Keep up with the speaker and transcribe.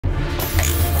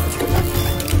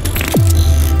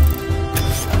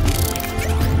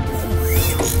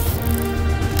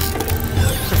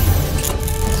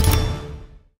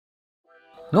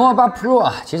nova 8 Pro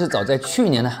啊，其实早在去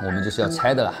年呢，我们就是要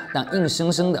拆的了，但硬生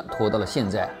生的拖到了现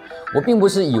在。我并不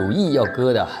是有意要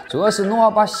割的，主要是 nova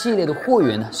 8系列的货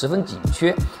源呢十分紧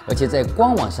缺，而且在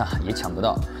官网上也抢不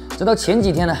到。直到前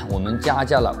几天呢，我们加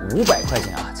价了500块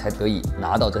钱啊，才得以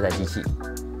拿到这台机器，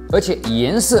而且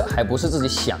颜色还不是自己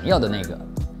想要的那个。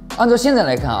按照现在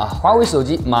来看啊，华为手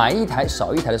机买一台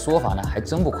少一台的说法呢，还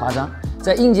真不夸张。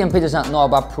在硬件配置上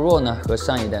 ，nova 8 Pro 呢和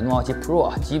上一代 nova 7 Pro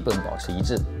啊基本保持一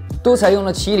致，都采用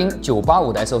了麒麟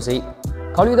985的 SoC。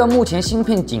考虑到目前芯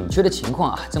片紧缺的情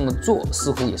况啊，这么做似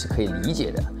乎也是可以理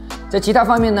解的。在其他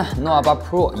方面呢 ，nova 8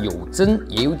 Pro 有增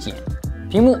也有减，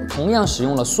屏幕同样使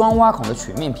用了双挖孔的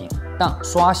曲面屏，但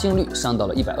刷新率上到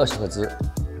了120赫兹。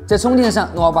在充电上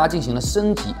 ，nova 8进行了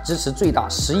升级，支持最大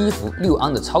11伏6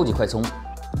安的超级快充。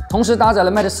同时搭载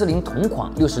了 Mate 40同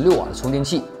款66瓦的充电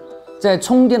器，在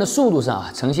充电的速度上啊，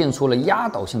呈现出了压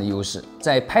倒性的优势。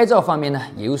在拍照方面呢，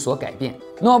也有所改变。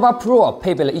nova 8 Pro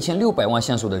配备了1600万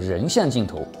像素的人像镜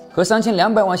头和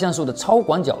3200万像素的超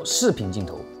广角视频镜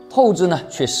头，后置呢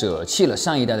却舍弃了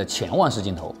上一代的潜望式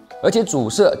镜头，而且主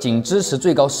摄仅支持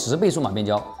最高10倍数码变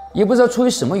焦。也不知道出于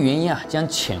什么原因啊，将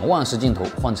潜望式镜头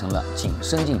换成了景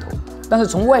深镜头。但是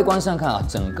从外观上看啊，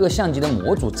整个相机的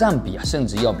模组占比啊，甚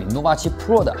至要比 nova 7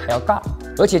 Pro 的还要大，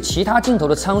而且其他镜头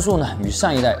的参数呢，与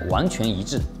上一代完全一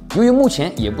致。由于目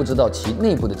前也不知道其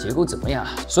内部的结构怎么样，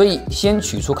所以先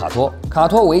取出卡托，卡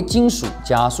托为金属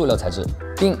加塑料材质，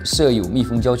并设有密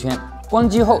封胶圈。关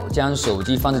机后，将手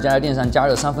机放在加热垫上加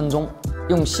热3分钟，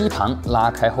用吸盘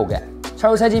拉开后盖，插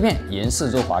入拆机片，沿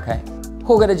四周划开。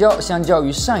后盖的胶相较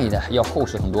于上一代要厚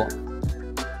实很多，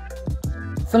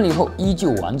分离后依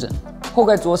旧完整。后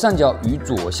盖左上角与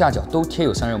左下角都贴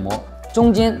有散热膜，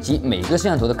中间及每个摄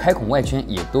像头的开孔外圈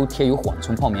也都贴有缓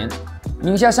冲泡棉。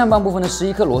拧下上半部分的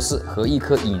11颗螺丝和1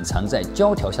颗隐藏在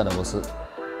胶条下的螺丝。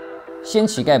掀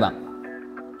起盖板，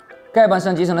盖板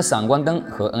上集成了闪光灯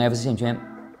和 NFC 线圈，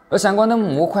而闪光灯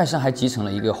模块上还集成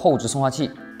了一个后置送话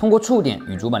器，通过触点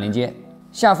与主板连接。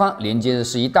下方连接的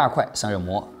是一大块散热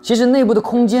膜。其实内部的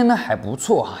空间呢还不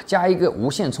错啊，加一个无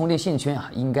线充电线圈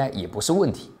啊，应该也不是问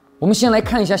题。我们先来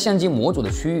看一下相机模组的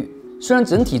区域，虽然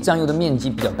整体占用的面积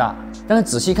比较大，但是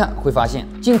仔细看会发现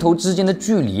镜头之间的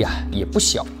距离啊也不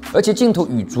小，而且镜头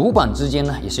与主板之间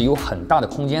呢也是有很大的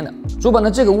空间的。主板的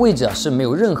这个位置啊是没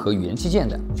有任何元器件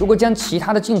的。如果将其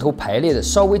他的镜头排列的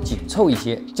稍微紧凑一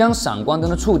些，将闪光灯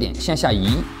的触点向下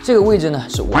移，这个位置呢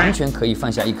是完全可以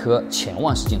放下一颗潜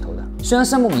望式镜头的。虽然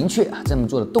尚不明确啊这么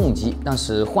做的动机，但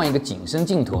是换一个景深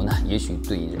镜头呢，也许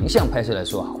对人像拍摄来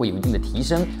说啊会有一定的提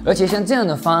升，而且像这样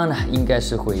的方案呢，应该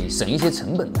是会省一些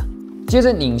成本的。接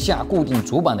着拧下固定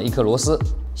主板的1颗螺丝，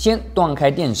先断开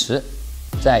电池，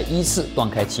再依次断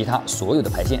开其他所有的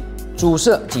排线。主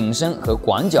摄、景深和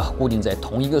广角固定在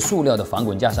同一个塑料的防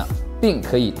滚架上，并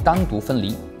可以单独分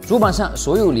离。主板上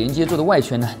所有连接座的外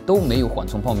圈呢都没有缓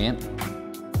冲泡棉。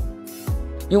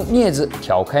用镊子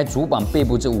挑开主板背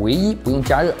部这唯一不用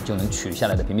加热就能取下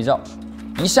来的屏蔽罩，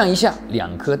一上一下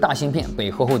2颗大芯片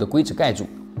被厚厚的硅纸盖住。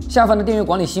下方的电源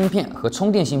管理芯片和充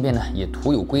电芯片呢，也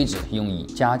涂有硅纸，用以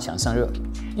加强散热。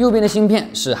右边的芯片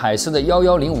是海思的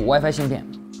1105 WiFi 芯片，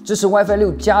支持 WiFi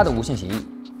 6加的无线协议。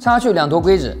擦去2坨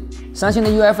硅纸，三星的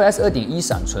UFS 2.1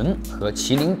 闪存和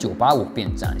麒麟985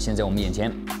便展现在我们眼前，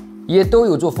也都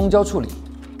有做封胶处理。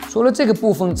除了这个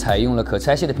部分采用了可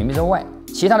拆卸的屏蔽罩外，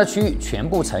其他的区域全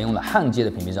部采用了焊接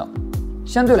的屏蔽罩，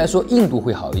相对来说硬度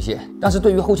会好一些，但是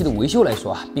对于后期的维修来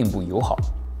说啊，并不友好。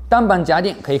单板夹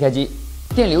电可以开机，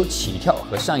电流起跳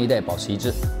和上一代保持一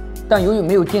致，但由于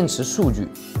没有电池数据，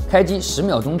开机10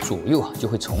秒钟左右就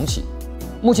会重启。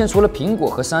目前除了苹果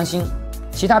和三星，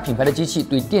其他品牌的机器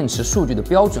对电池数据的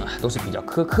标准都是比较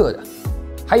苛刻的，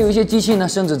还有一些机器呢，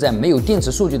甚至在没有电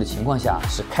池数据的情况下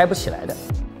是开不起来的。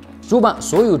主板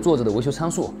所有坐着的维修参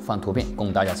数放图片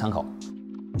供大家参考。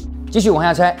继续往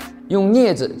下拆，用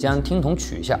镊子将听筒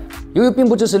取下。由于并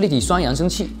不支持立体双扬声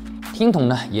器，听筒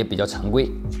呢也比较常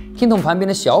规。听筒旁边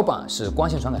的小板是光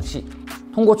线传感器，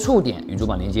通过触点与主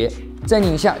板连接，再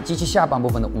拧下机器下半部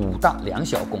分的5大2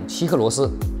小共7颗螺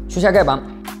丝，取下盖板，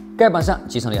盖板上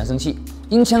集成了扬声器，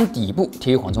音箱底部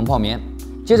贴有缓冲泡棉。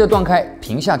接着断开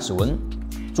屏下指纹、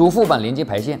主副板连接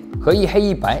排线和一黑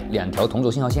一白2条同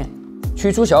轴信号线，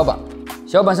取出小板，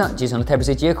小板上集成了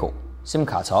Type-C 接口、SIM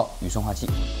卡槽与送话器。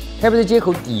Type-C 接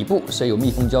口底部设有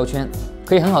密封胶圈，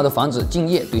可以很好的防止静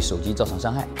液对手机造成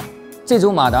伤害。这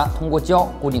轴马达通过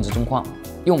胶固定至中框，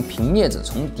用平镊子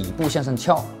从底部向上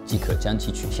敲即可将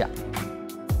其取下。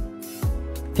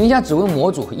屏下指纹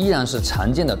模组依然是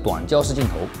常见的短焦式镜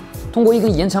头，通过一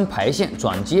根延长排线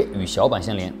转接与小板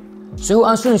相连，随后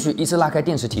按顺序依次拉开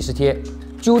电池提示贴，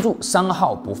揪住3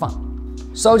号不放，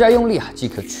稍加用力即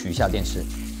可取下电池。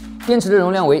电池的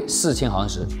容量为4000毫安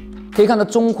时。可以看到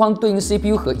中框对应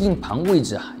CPU 和硬盘位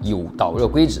置有导热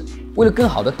规制，为了更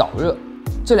好的导热，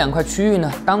这2块区域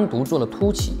呢单独做了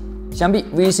凸起。想必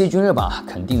VC 均热板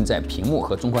肯定在屏幕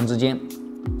和中框之间。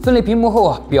分类屏幕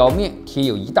后表面贴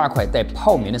有一大块带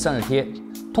泡棉的散热贴，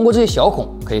通过这些小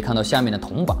孔可以看到下面的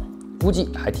铜板，估计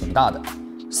还挺大的。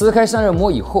撕开散热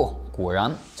膜以后，果然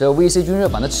这 VC 均热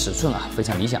板的尺寸非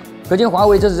常理想，可见华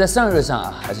为这是在散热上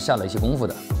还是下了一些功夫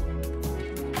的。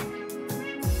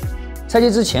拆机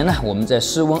之前呢，我们在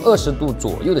室温20度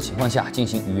左右的情况下进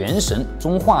行原神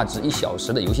中画质1小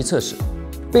时的游戏测试，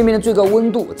背面的最高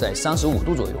温度在35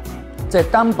度左右，在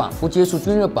单板不接触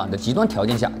均热板的极端条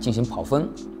件下进行跑分，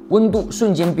温度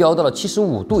瞬间飙到了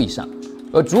75度以上，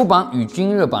而主板与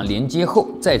均热板连接后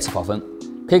再次跑分，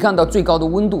可以看到最高的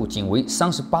温度仅为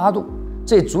38度，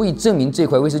这也足以证明这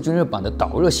块 VC 均热板的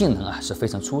导热性能是非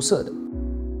常出色的。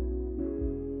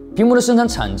屏幕的生产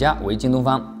厂家为京东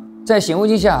方。在显微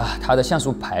镜下，它的像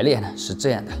素排列呢是这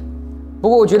样的。不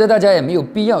过我觉得大家也没有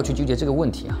必要去纠结这个问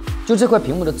题就这块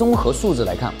屏幕的综合素质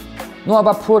来看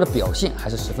，Nova 8 Pro 的表现还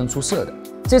是十分出色的。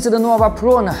这次的 Nova 8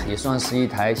 Pro 呢，也算是一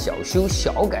台小修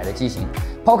小改的机型。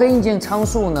抛开硬件参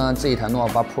数呢，这一台 Nova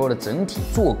 8 Pro 的整体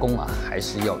做工还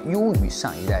是要优于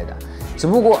上一代的。只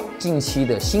不过近期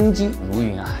的新机如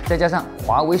云再加上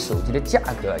华为手机的价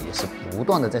格也是不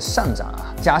断的在上涨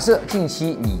假设近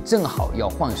期你正好要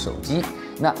换手机，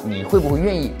那你会不会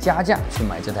愿意加价去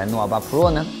买这台 Nova 8 Pro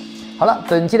呢？好了，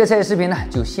本期的拆解视频呢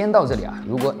就先到这里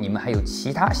如果你们还有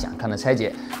其他想看的拆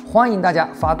解，欢迎大家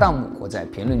发弹幕或在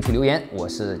评论区留言。我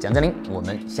是蒋振林，我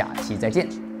们下期再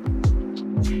见。